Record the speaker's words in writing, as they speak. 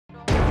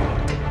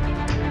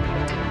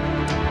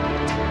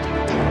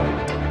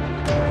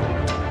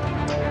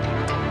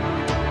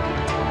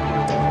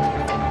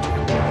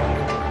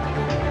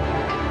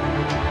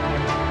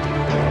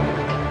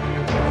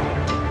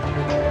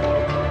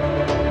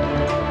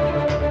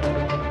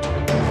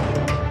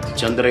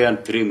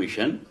Chandrayaan-3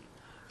 mission,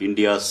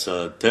 India's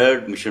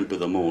third mission to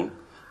the moon,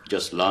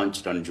 just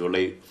launched on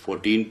July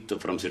 14th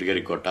from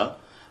Sriharikota,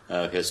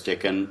 has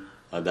taken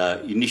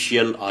the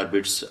initial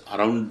orbits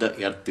around the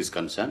Earth is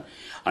concerned,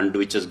 and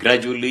which has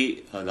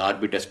gradually, the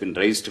orbit has been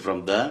raised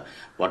from the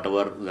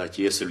whatever the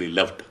GSLV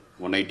left,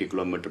 180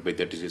 kilometer by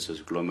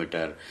 36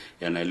 kilometer,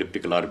 an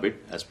elliptical orbit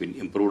has been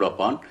improved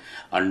upon,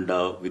 and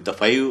with the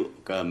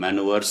 5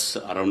 maneuvers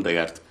around the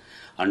Earth.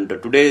 And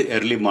today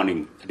early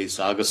morning, that is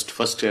August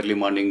 1st early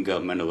morning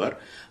maneuver,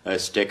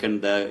 has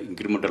taken the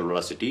incremental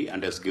velocity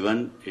and has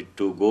given it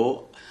to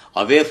go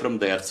away from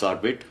the Earth's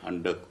orbit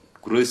and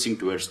cruising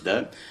towards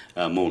the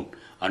moon.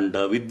 And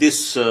with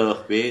this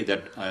way,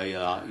 that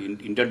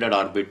intended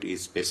orbit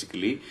is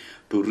basically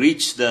to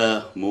reach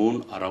the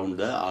moon around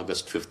the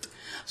August 5th.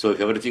 So if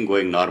everything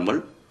going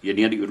normal,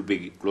 it will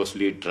be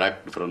closely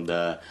tracked from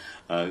the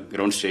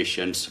ground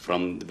stations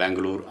from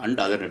Bangalore and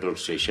other network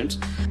stations.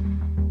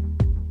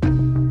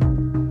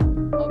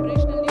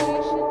 Operational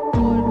duration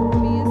for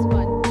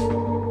PS1.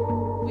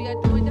 We are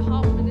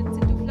 2.5 minutes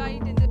into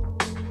flight in the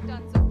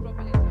tons of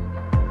propellant.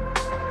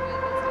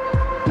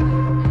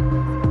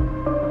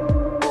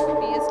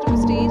 PS2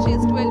 stage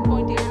is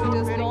 12.8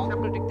 meters long to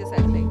protect the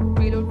satellite.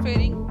 Payload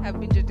fairing have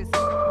been jettisoned.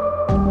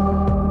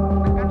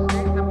 Second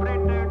stage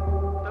separated,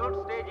 third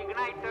stage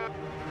ignited.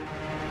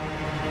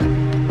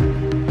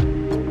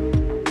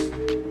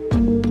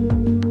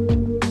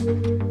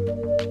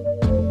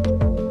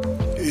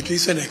 It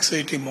is an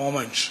exciting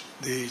moment.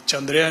 The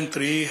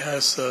Chandrayaan-3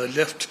 has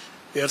left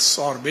Earth's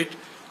orbit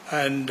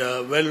and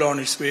well on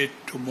its way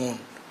to moon.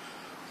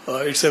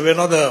 It's one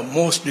of the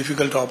most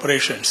difficult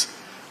operations.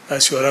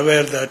 As you are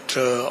aware that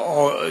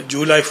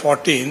July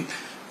 14,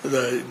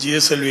 the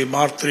GSLV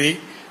Mark III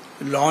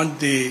launched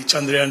the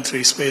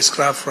Chandrayaan-3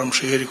 spacecraft from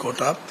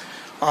Sriharikota.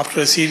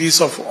 After a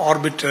series of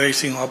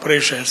orbit-raising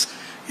operations,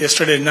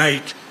 yesterday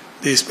night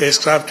the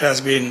spacecraft has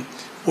been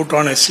put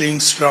on a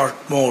slingshot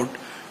mode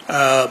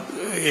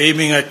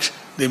aiming at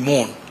the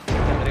moon.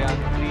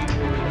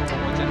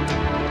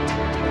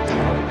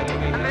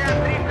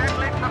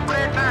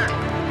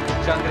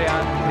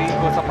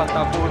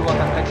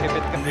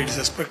 And it is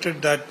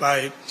expected that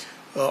by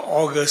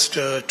August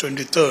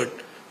 23rd,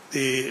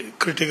 the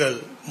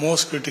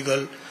most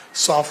critical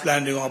soft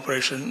landing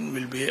operation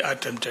will be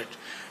attempted.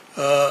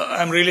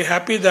 I'm really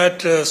happy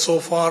that so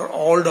far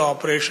all the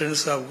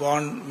operations have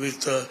gone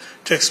with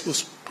textbook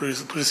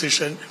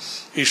precision.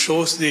 It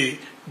shows the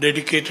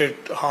dedicated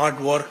hard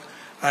work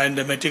and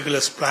the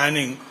meticulous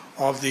planning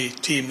of the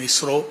team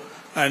ISRO,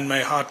 and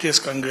my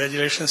heartiest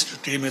congratulations to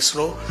team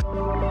ISRO.